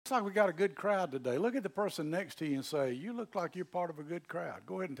looks like we got a good crowd today. Look at the person next to you and say, you look like you're part of a good crowd.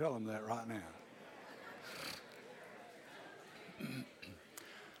 Go ahead and tell them that right now.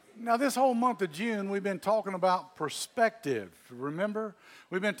 Now, this whole month of June, we've been talking about perspective. Remember?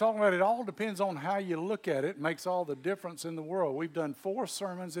 We've been talking about it all depends on how you look at it. It makes all the difference in the world. We've done 4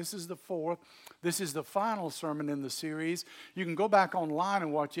 sermons. This is the 4th. This is the final sermon in the series. You can go back online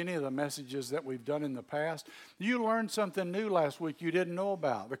and watch any of the messages that we've done in the past. You learned something new last week you didn't know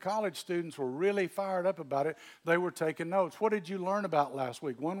about. The college students were really fired up about it. They were taking notes. What did you learn about last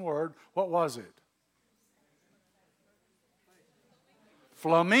week? One word. What was it?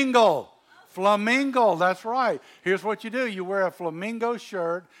 Flamingo. Flamingo, that's right. Here's what you do. You wear a flamingo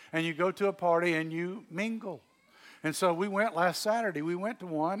shirt and you go to a party and you mingle. And so we went last Saturday. We went to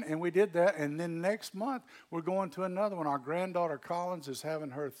one and we did that. And then next month we're going to another one. Our granddaughter Collins is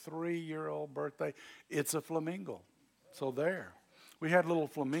having her 3-year-old birthday. It's a flamingo. So there. We had little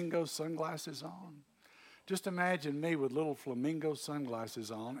flamingo sunglasses on. Just imagine me with little flamingo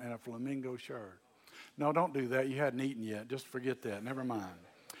sunglasses on and a flamingo shirt. No, don't do that. You hadn't eaten yet. Just forget that. Never mind.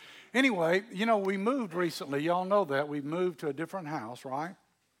 Anyway, you know, we moved recently. Y'all know that. We moved to a different house, right?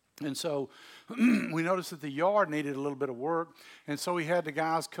 And so we noticed that the yard needed a little bit of work. And so we had the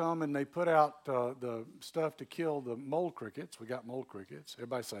guys come and they put out the stuff to kill the mole crickets. We got mole crickets.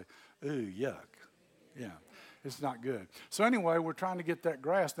 Everybody say, ooh, yuck. Yeah. It's not good. So anyway, we're trying to get that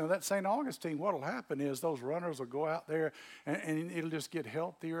grass. Now, that St. Augustine, what will happen is those runners will go out there, and it'll just get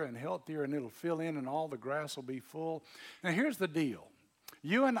healthier and healthier, and it'll fill in, and all the grass will be full. Now, here's the deal.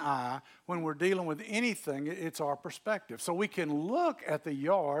 You and I, when we're dealing with anything, it's our perspective. So we can look at the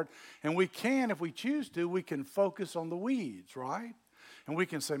yard, and we can, if we choose to, we can focus on the weeds, right? And we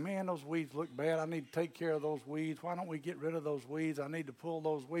can say, man, those weeds look bad. I need to take care of those weeds. Why don't we get rid of those weeds? I need to pull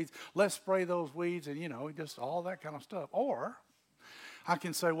those weeds. Let's spray those weeds and, you know, just all that kind of stuff. Or I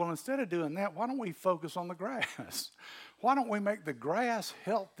can say, well, instead of doing that, why don't we focus on the grass? Why don't we make the grass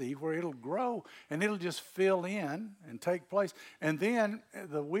healthy where it'll grow and it'll just fill in and take place? And then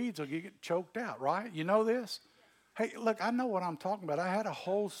the weeds will get choked out, right? You know this? Hey, look, I know what I'm talking about. I had a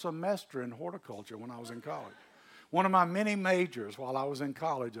whole semester in horticulture when I was in college. One of my many majors while I was in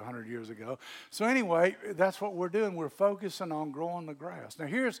college 100 years ago. So anyway, that's what we're doing. We're focusing on growing the grass. Now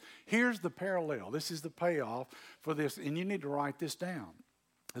here's the parallel. This is the payoff for this, and you need to write this down.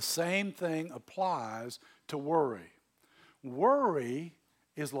 The same thing applies to worry. Worry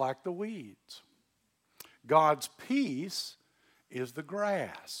is like the weeds. God's peace is the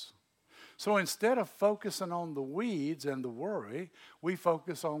grass. So instead of focusing on the weeds and the worry, we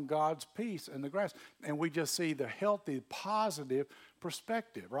focus on God's peace and the grass. And we just see the healthy, positive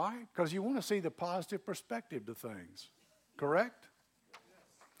perspective, right? Because you want to see the positive perspective to things, correct?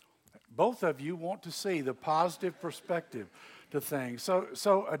 Both of you want to see the positive perspective to things.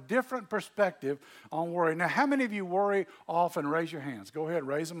 So a different perspective on worry. Now, how many of you worry often? Raise your hands. Go ahead,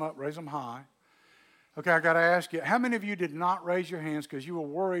 raise them up, raise them high. Okay, I got to ask you, how many of you did not raise your hands because you were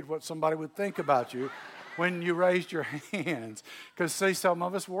worried what somebody would think about you when you raised your hands? Because, see, some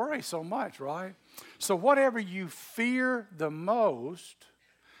of us worry so much, right? So whatever you fear the most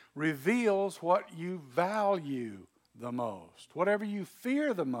reveals what you value the most. Whatever you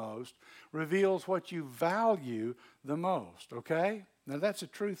fear the most reveals what you value the most, okay? Now, that's a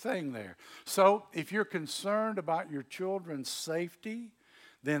true thing there. So if you're concerned about your children's safety,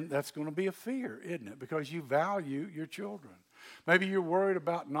 then that's going to be a fear, isn't it? Because you value your children. Maybe you're worried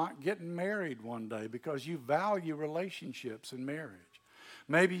about not getting married one day because you value relationships and marriage.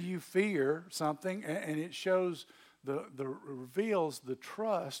 Maybe you fear something and it shows reveals the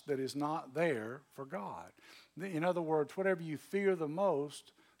trust that is not there for God. In other words, whatever you fear the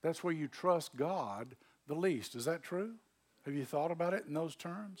most, that's where you trust God the least. Is that true? Have you thought about it in those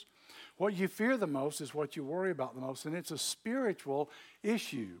terms? What you fear the most is what you worry about the most, and it's a spiritual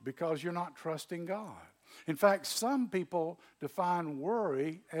issue because you're not trusting God. In fact, some people define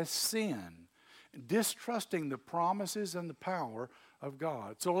worry as sin, distrusting the promises and the power of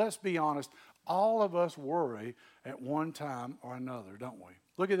God. So let's be honest, all of us worry at one time or another, don't we?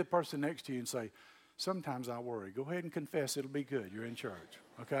 Look at the person next to you and say, sometimes I worry. Go ahead and confess, it'll be good. You're in church,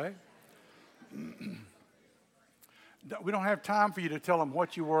 okay? We don't have time for you to tell them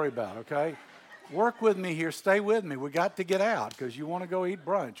what you worry about, okay? Work with me here. Stay with me. We got to get out because you want to go eat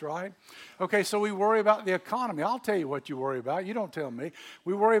brunch, right? Okay, so we worry about the economy. I'll tell you what you worry about. You don't tell me.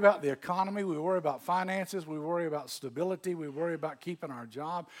 We worry about the economy. We worry about finances. We worry about stability. We worry about keeping our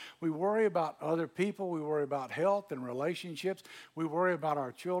job. We worry about other people. We worry about health and relationships. We worry about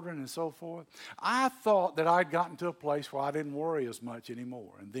our children and so forth. I thought that I'd gotten to a place where I didn't worry as much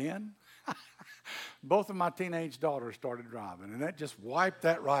anymore. And then Both of my teenage daughters started driving, and that just wiped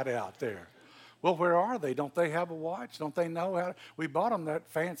that right out there. Well, where are they? Don't they have a watch? Don't they know how we bought them that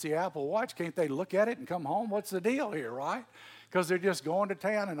fancy Apple Watch. Can't they look at it and come home? What's the deal here, right? Because they're just going to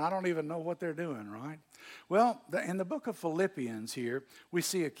town, and I don't even know what they're doing, right? Well, in the book of Philippians here, we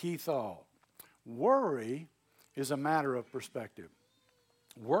see a key thought. Worry is a matter of perspective.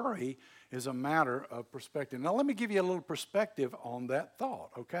 Worry is a matter of perspective. Now, let me give you a little perspective on that thought,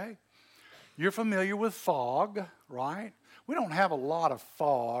 okay? You're familiar with fog, right? We don't have a lot of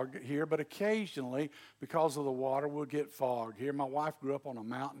fog here, but occasionally, because of the water, we'll get fog here. My wife grew up on a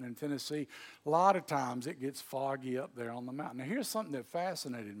mountain in Tennessee. A lot of times it gets foggy up there on the mountain. Now, here's something that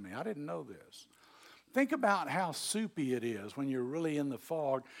fascinated me. I didn't know this. Think about how soupy it is when you're really in the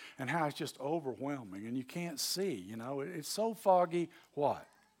fog and how it's just overwhelming and you can't see, you know. It's so foggy, what?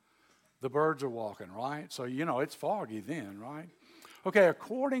 The birds are walking, right? So, you know, it's foggy then, right? Okay,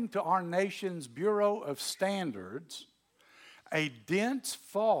 according to our nation's Bureau of Standards, a dense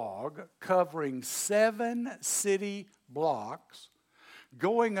fog covering 7 city blocks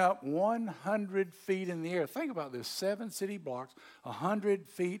going up 100 feet in the air. Think about this, 7 city blocks, 100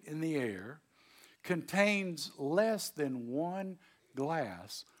 feet in the air, contains less than 1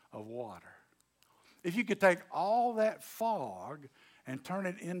 glass of water. If you could take all that fog and turn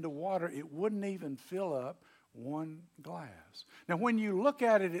it into water, it wouldn't even fill up 1 glass. Now, when you look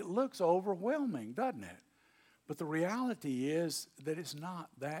at it, it looks overwhelming, doesn't it? But the reality is that it's not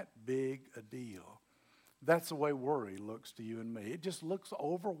that big a deal. That's the way worry looks to you and me. It just looks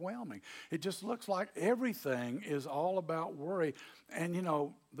overwhelming. It just looks like everything is all about worry. And, you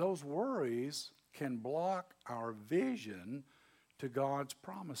know, those worries can block our vision to God's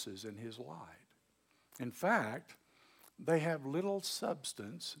promises in His light. In fact, they have little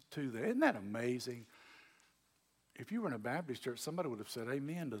substance to them. Isn't that amazing? If you were in a Baptist church, somebody would have said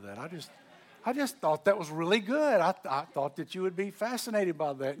amen to that. I just thought that was really good. I thought that you would be fascinated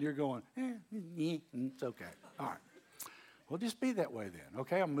by that. And you're going, it's okay. All right. Well, just be that way then.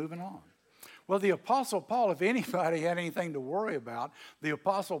 Okay, I'm moving on. Well, the Apostle Paul, if anybody had anything to worry about, the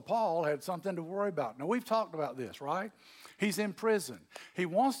Apostle Paul had something to worry about. Now, we've talked about this, right? He's in prison. He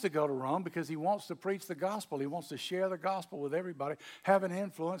wants to go to Rome because he wants to preach the gospel. He wants to share the gospel with everybody, have an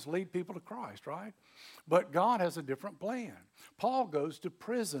influence, lead people to Christ, right? But God has a different plan. Paul goes to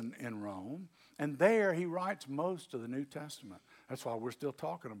prison in Rome, and there he writes most of the New Testament. That's why we're still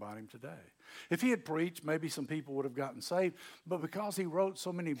talking about him today. If he had preached, maybe some people would have gotten saved. But because he wrote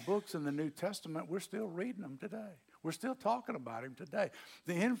so many books in the New Testament, we're still reading them today. We're still talking about him today.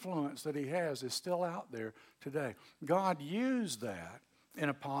 The influence that he has is still out there today. God used that in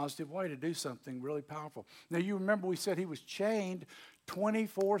a positive way to do something really powerful. Now, you remember we said he was chained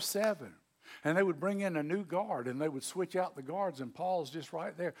 24/7. And they would bring in a new guard, and they would switch out the guards, and Paul's just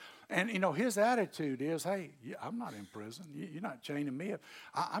right there. And, you know, his attitude is, hey, I'm not in prison. You're not chaining me up.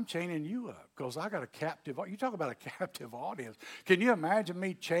 I'm chaining you up because I got a captive. You talk about a captive audience. Can you imagine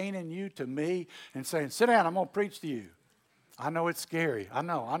me chaining you to me and saying, sit down, I'm going to preach to you? I know it's scary. I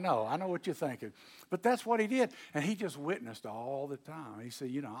know what you're thinking. But that's what he did. And he just witnessed all the time. He said,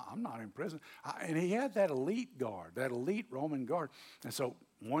 you know, I'm not in prison. And he had that elite guard, that elite Roman guard. And so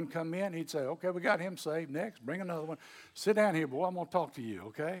one come in, he'd say, okay, we got him saved. Next, bring another one. Sit down here, boy, I'm going to talk to you,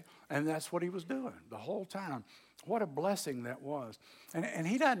 okay? And that's what he was doing the whole time. What a blessing that was. And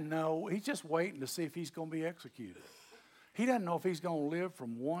he doesn't know. He's just waiting to see if he's going to be executed. He doesn't know if he's going to live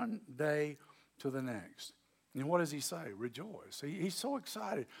from one day to the next. And what does he say? Rejoice. He's so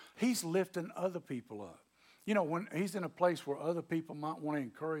excited. He's lifting other people up. You know, when he's in a place where other people might want to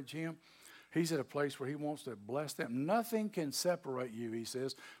encourage him, he's at a place where he wants to bless them. Nothing can separate you, he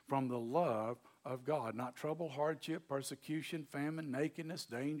says, from the love of God. Not trouble, hardship, persecution, famine, nakedness,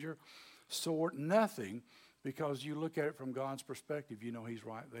 danger, sword, nothing, because you look at it from God's perspective, you know he's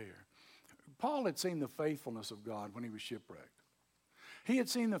right there. Paul had seen the faithfulness of God when he was shipwrecked. He had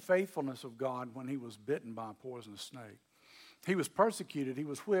seen the faithfulness of God when he was bitten by a poisonous snake. He was persecuted, he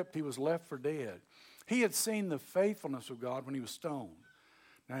was whipped, he was left for dead. He had seen the faithfulness of God when he was stoned.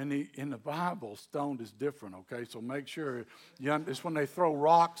 Now, in the Bible, stoned is different, okay? So make sure, it's when they throw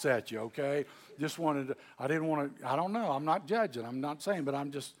rocks at you, okay? I don't know, I'm not judging, I'm not saying, but I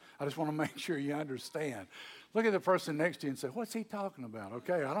just want to make sure you understand. Look at the person next to you and say, what's he talking about?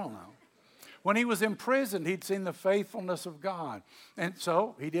 Okay, I don't know. When he was imprisoned, he'd seen the faithfulness of God. And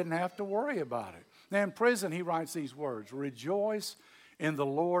so he didn't have to worry about it. Now in prison, he writes these words, rejoice in the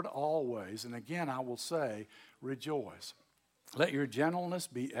Lord always. And again, I will say, rejoice. Let your gentleness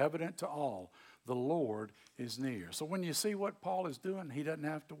be evident to all. The Lord is near. So when you see what Paul is doing, he doesn't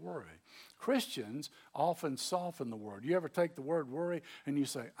have to worry. Christians often soften the word. You ever take the word worry and you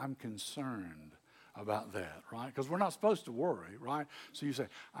say, I'm concerned about that, right? Because we're not supposed to worry, right? So you say,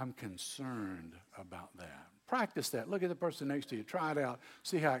 I'm concerned about that. Practice that. Look at the person next to you. Try it out.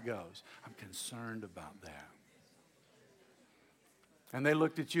 See how it goes. I'm concerned about that. And they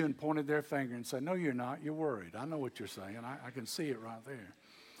looked at you and pointed their finger and said, no, you're not. You're worried. I know what you're saying. I can see it right there.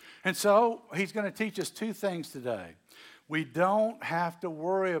 And so he's going to teach us two things today. We don't have to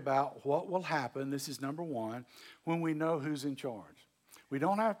worry about what will happen. This is number one, when we know who's in charge. We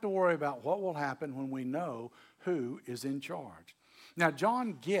don't have to worry about what will happen when we know who is in charge. Now,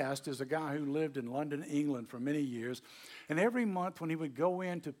 John Guest is a guy who lived in London, England for many years. And every month when he would go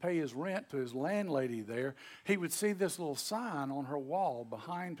in to pay his rent to his landlady there, he would see this little sign on her wall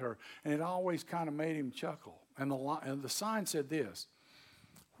behind her. And it always kind of made him chuckle. And the sign said this: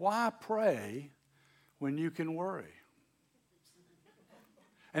 why pray when you can worry?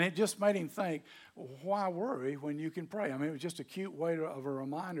 And it just made him think, why worry when you can pray? I mean, it was just a cute way of a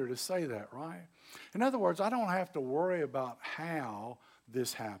reminder to say that, right? In other words, I don't have to worry about how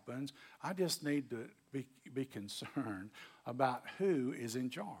this happens. I just need to be concerned about who is in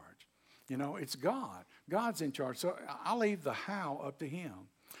charge. You know, it's God. God's in charge. So I leave the how up to him.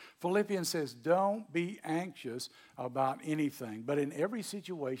 Philippians says, don't be anxious about anything, but in every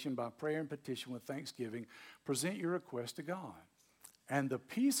situation, by prayer and petition with thanksgiving, present your request to God. And the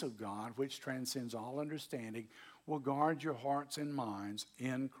peace of God, which transcends all understanding, will guard your hearts and minds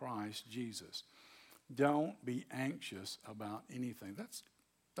in Christ Jesus. Don't be anxious about anything.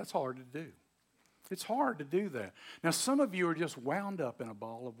 That's hard to do. It's hard to do that. Now, some of you are just wound up in a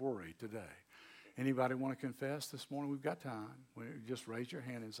ball of worry today. Anybody want to confess this morning? We've got time. Just raise your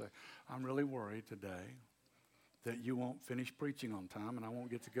hand and say, I'm really worried today that you won't finish preaching on time and I won't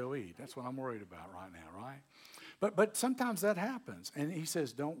get to go eat. That's what I'm worried about right now, right? But sometimes that happens. And he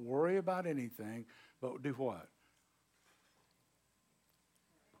says, don't worry about anything, but do what?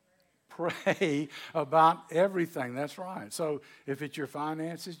 Pray about everything. That's right. So if it's your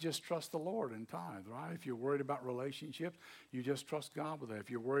finances, just trust the Lord and tithe, right? If you're worried about relationships, you just trust God with that.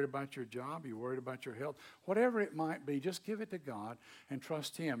 If you're worried about your job, you're worried about your health, whatever it might be, just give it to God and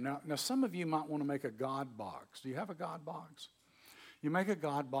trust him. Now some of you might want to make a God box. Do you have a God box? You make a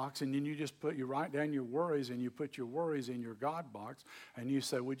God box and then you write down your worries and you put your worries in your God box and you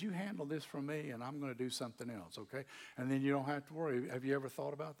say, would you handle this for me? And I'm going to do something else, okay? And then you don't have to worry. Have you ever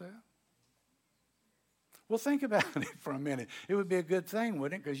thought about that? Well, think about it for a minute. It would be a good thing,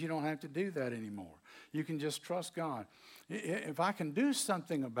 wouldn't it? Because you don't have to do that anymore. You can just trust God. If I can do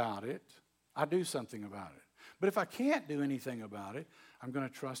something about it, I do something about it. But if I can't do anything about it, I'm going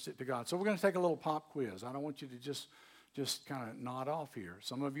to trust it to God. So we're going to take a little pop quiz. I don't want you to just kind of nod off here.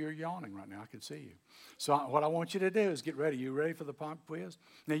 Some of you are yawning right now. I can see you. So what I want you to do is get ready. You ready for the pop quiz?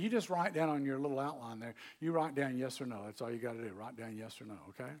 Now, you just write down on your little outline there. You write down yes or no. That's all you got to do. Write down yes or no,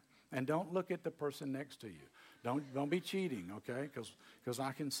 okay? And don't look at the person next to you. Don't be cheating, okay? Because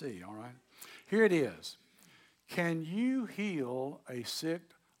I can see, all right? Here it is. Can you heal a sick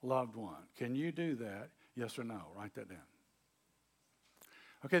loved one? Can you do that? Yes or no? Write that down.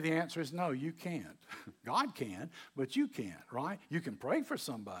 Okay, the answer is no, you can't. God can, but you can't, right? You can pray for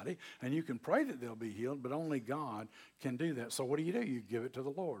somebody, and you can pray that they'll be healed, but only God can do that. So what do? You give it to the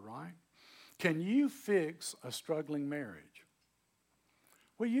Lord, right? Can you fix a struggling marriage?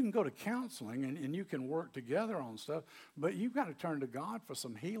 Well, you can go to counseling and you can work together on stuff, but you've got to turn to God for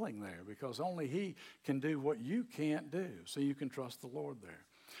some healing there because only he can do what you can't do. So you can trust the Lord there.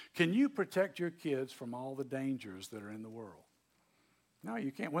 Can you protect your kids from all the dangers that are in the world? No,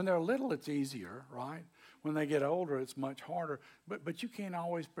 you can't. When they're little, it's easier, right? When they get older, it's much harder. But you can't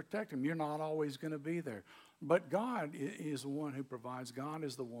always protect them. You're not always going to be there. But God is the one who provides. God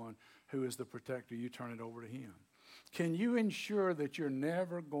is the one who is the protector. You turn it over to him. Can you ensure that you're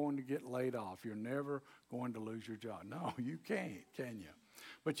never going to get laid off? You're never going to lose your job? No, you can't, can you?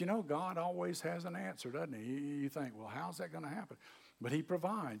 But you know, God always has an answer, doesn't he? You think, well, how's that going to happen? But he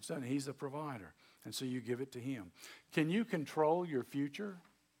provides, doesn't he? He's the provider. And so you give it to him. Can you control your future?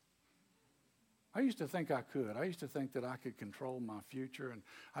 I used to think I could. I used to think that I could control my future. And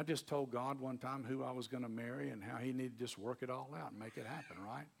I just told God one time who I was going to marry and how he needed to just work it all out and make it happen,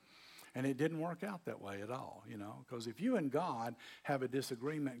 right? And it didn't work out that way at all, you know. Because if you and God have a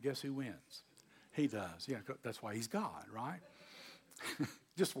disagreement, guess who wins? He does. Yeah, that's why he's God, right?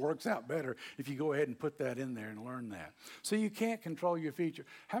 Just works out better if you go ahead and put that in there and learn that. So you can't control your future.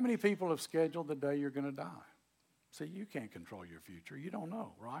 How many people have scheduled the day you're going to die? See, you can't control your future. You don't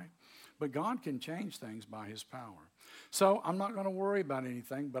know, right? But God can change things by his power. So I'm not going to worry about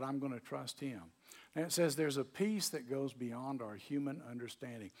anything, but I'm going to trust him. And it says there's a peace that goes beyond our human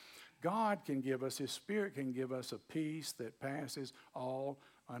understanding. God can give us, his Spirit can give us a peace that passes all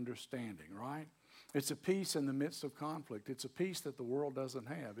understanding, right? It's a peace in the midst of conflict. It's a peace that the world doesn't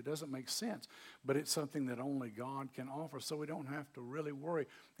have. It doesn't make sense, but it's something that only God can offer, so we don't have to really worry.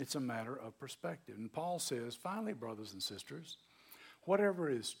 It's a matter of perspective. And Paul says, finally, brothers and sisters, whatever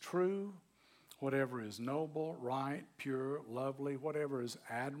is true, whatever is noble, right, pure, lovely, whatever is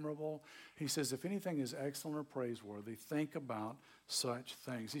admirable, he says, if anything is excellent or praiseworthy, think about such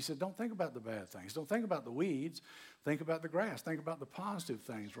things. He said, don't think about the bad things. Don't think about the weeds. Think about the grass. Think about the positive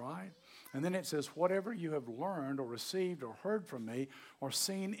things, right? And then it says, whatever you have learned or received or heard from me or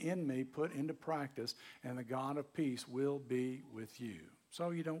seen in me, put into practice, and the God of peace will be with you.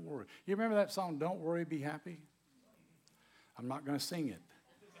 So you don't worry. You remember that song, Don't Worry, Be Happy? I'm not going to sing it.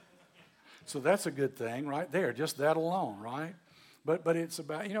 So that's a good thing right there, just that alone, right? But it's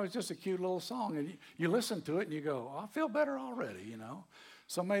about, it's just a cute little song. And you listen to it and you go, I feel better already,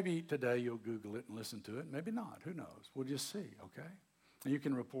 So maybe today you'll Google it and listen to it. Maybe not. Who knows? We'll just see, okay? And you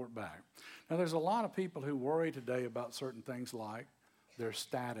can report back. Now, there's a lot of people who worry today about certain things like their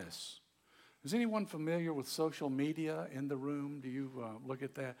status. Is anyone familiar with social media in the room? Do you look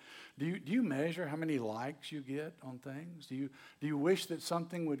at that? Do you measure how many likes you get on things? Do you wish that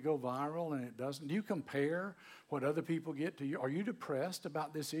something would go viral and it doesn't? Do you compare what other people get to you? Are you depressed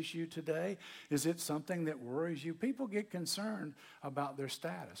about this issue today? Is it something that worries you? People get concerned about their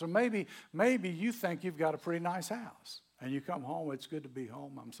status. Or maybe you think you've got a pretty nice house. And you come home, it's good to be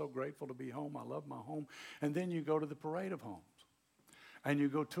home. I'm so grateful to be home. I love my home. And then you go to the parade of homes. And you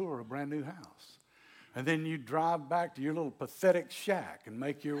go tour a brand new house. And then you drive back to your little pathetic shack and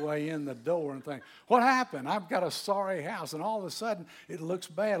make your way in the door and think, what happened? I've got a sorry house. And all of a sudden, it looks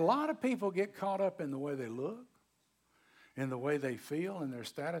bad. A lot of people get caught up in the way they look, in the way they feel, in their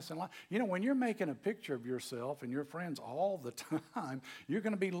status in life. When you're making a picture of yourself and your friends all the time, you're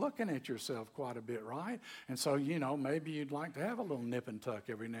going to be looking at yourself quite a bit, right? And so, maybe you'd like to have a little nip and tuck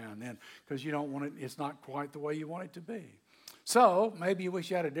every now and then because you don't want it, it's not quite the way you want it to be. So maybe you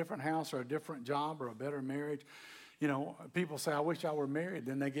wish you had a different house or a different job or a better marriage. People say, I wish I were married.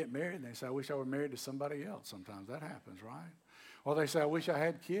 Then they get married and they say, I wish I were married to somebody else. Sometimes that happens, right? Or they say, I wish I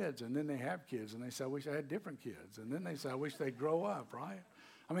had kids. And then they have kids. And they say, I wish I had different kids. And then they say, I wish they'd grow up, right?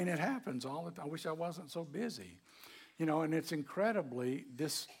 I mean, it happens all the time. I wish I wasn't so busy. And it's incredibly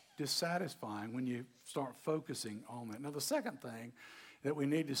dissatisfying when you start focusing on that. Now, the second thing that we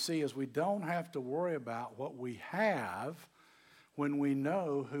need to see is we don't have to worry about what we have when we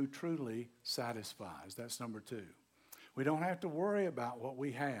know who truly satisfies. That's number 2. We don't have to worry about what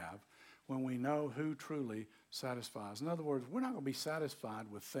we have when we know who truly satisfies. In other words, we're not going to be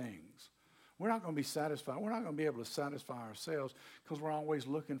satisfied with things. We're not going to be satisfied. We're not going to be able to satisfy ourselves because we're always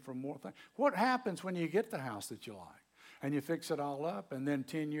looking for more things. What happens when you get the house that you like and you fix it all up and then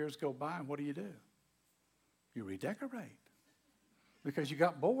 10 years go by and what do? You redecorate because you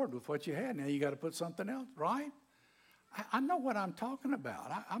got bored with what you had. Now you got to put something else, right? I know what I'm talking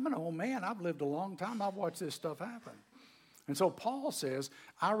about. I'm an old man. I've lived a long time. I've watched this stuff happen. And so Paul says,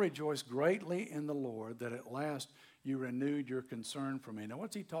 I rejoice greatly in the Lord that at last you renewed your concern for me. Now,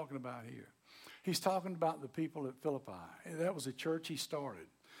 what's he talking about here? He's talking about the people at Philippi. That was a church he started.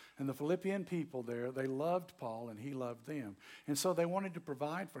 And the Philippian people there, they loved Paul and he loved them. And so they wanted to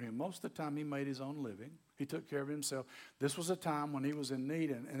provide for him. Most of the time he made his own living. He took care of himself. This was a time when he was in need.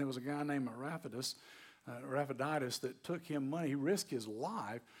 And there was a guy named Epaphroditus that took him money. He risked his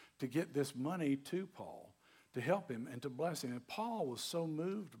life to get this money to Paul, to help him and to bless him. And Paul was so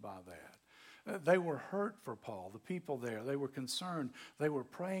moved by that. They were hurt for Paul, the people there. They were concerned. They were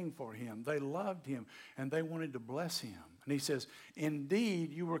praying for him. They loved him, and they wanted to bless him. And he says,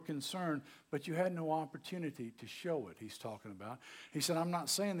 indeed, you were concerned, but you had no opportunity to show it, he's talking about. He said, I'm not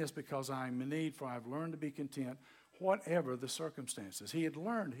saying this because I am in need, for I've learned to be content whatever the circumstances. He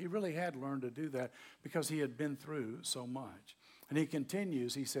really had learned to do that because he had been through so much. And he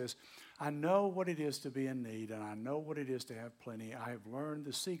continues, he says, I know what it is to be in need, and I know what it is to have plenty. I have learned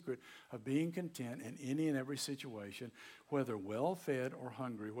the secret of being content in any and every situation, whether well-fed or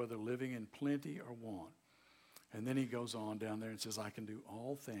hungry, whether living in plenty or want. And then he goes on down there and says, I can do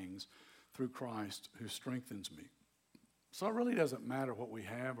all things through Christ who strengthens me. So it really doesn't matter what we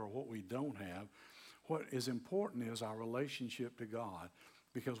have or what we don't have. What is important is our relationship to God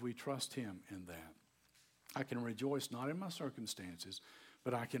because we trust him in that. I can rejoice not in my circumstances,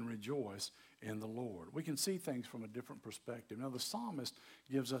 but I can rejoice in the Lord. We can see things from a different perspective. Now, the psalmist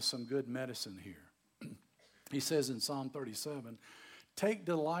gives us some good medicine here. He says in Psalm 37, take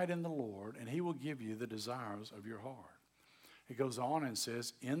delight in the Lord, and he will give you the desires of your heart. He goes on and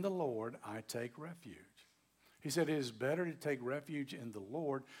says, in the Lord I take refuge. He said, it is better to take refuge in the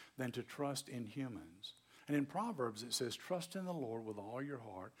Lord than to trust in humans. And in Proverbs it says, trust in the Lord with all your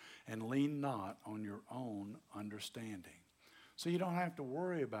heart and lean not on your own understanding. So you don't have to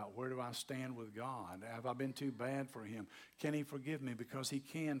worry about where do I stand with God? Have I been too bad for him? Can he forgive me? Because he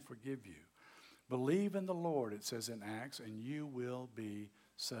can forgive you. Believe in the Lord, it says in Acts, and you will be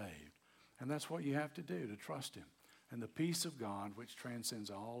saved. And that's what you have to do, to trust him. And the peace of God, which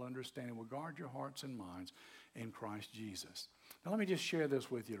transcends all understanding, will guard your hearts and minds in Christ Jesus. Now let me just share this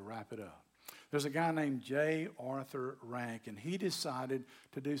with you to wrap it up. There's a guy named J. Arthur Rank, and he decided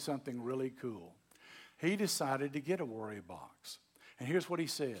to do something really cool. He decided to get a worry box. And here's what he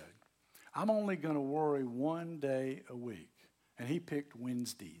said. I'm only going to worry one day a week. And he picked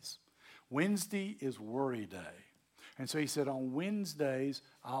Wednesdays. Wednesday is worry day. And so he said, on Wednesdays,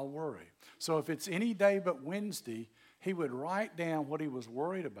 I'll worry. So if it's any day but Wednesday, he would write down what he was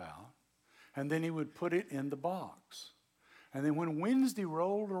worried about, and then he would put it in the box. And then when Wednesday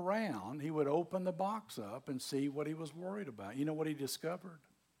rolled around, he would open the box up and see what he was worried about. You know what he discovered?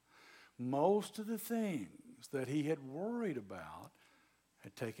 Most of the things that he had worried about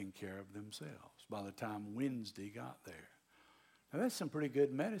had taken care of themselves by the time Wednesday got there. Now, that's some pretty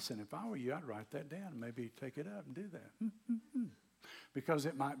good medicine. If I were you, I'd write that down and maybe take it up and do that. Because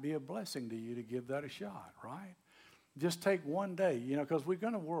it might be a blessing to you to give that a shot, right? Just take one day, because we're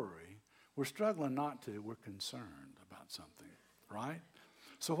going to worry. We're struggling not to. We're concerned about something, right?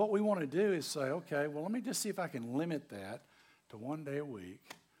 So what we want to do is say, okay, well, let me just see if I can limit that to one day a week.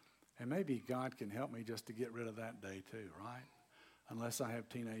 And maybe God can help me just to get rid of that day too, right? Unless I have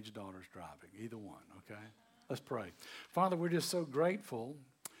teenage daughters driving. Either one, okay? Let's pray. Father, we're just so grateful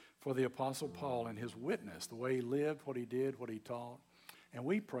for the Apostle Paul and his witness, the way he lived, what he did, what he taught. And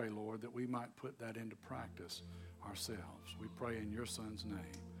we pray, Lord, that we might put that into practice ourselves. We pray in your Son's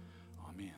name.